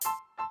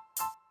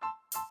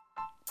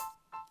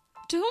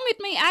To whom it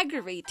may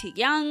aggravate,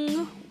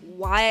 young,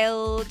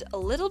 wild, a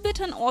little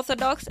bit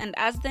unorthodox, and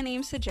as the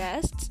name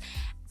suggests,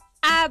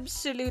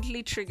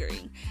 absolutely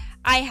triggering.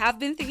 I have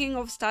been thinking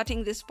of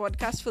starting this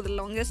podcast for the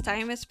longest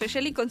time,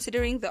 especially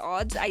considering the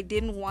odds. I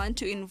didn't want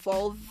to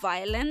involve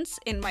violence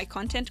in my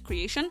content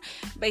creation,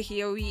 but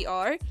here we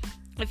are.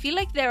 I feel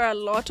like there are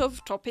a lot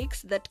of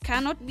topics that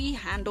cannot be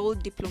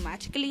handled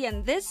diplomatically,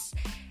 and this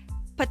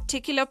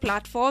particular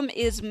platform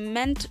is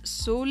meant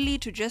solely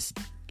to just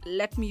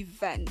let me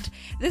vent.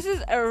 This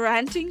is a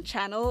ranting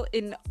channel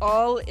in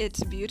all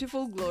its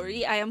beautiful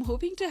glory. I am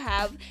hoping to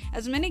have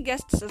as many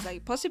guests as I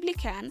possibly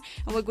can,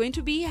 and we're going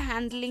to be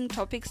handling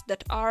topics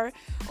that are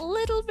a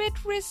little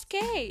bit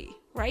risque,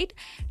 right?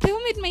 To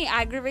whom it may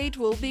aggravate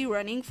will be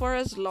running for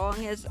as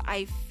long as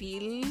I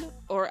feel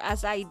or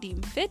as I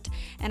deem fit,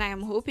 and I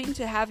am hoping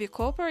to have your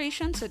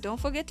cooperation, so don't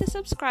forget to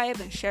subscribe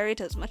and share it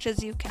as much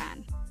as you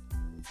can.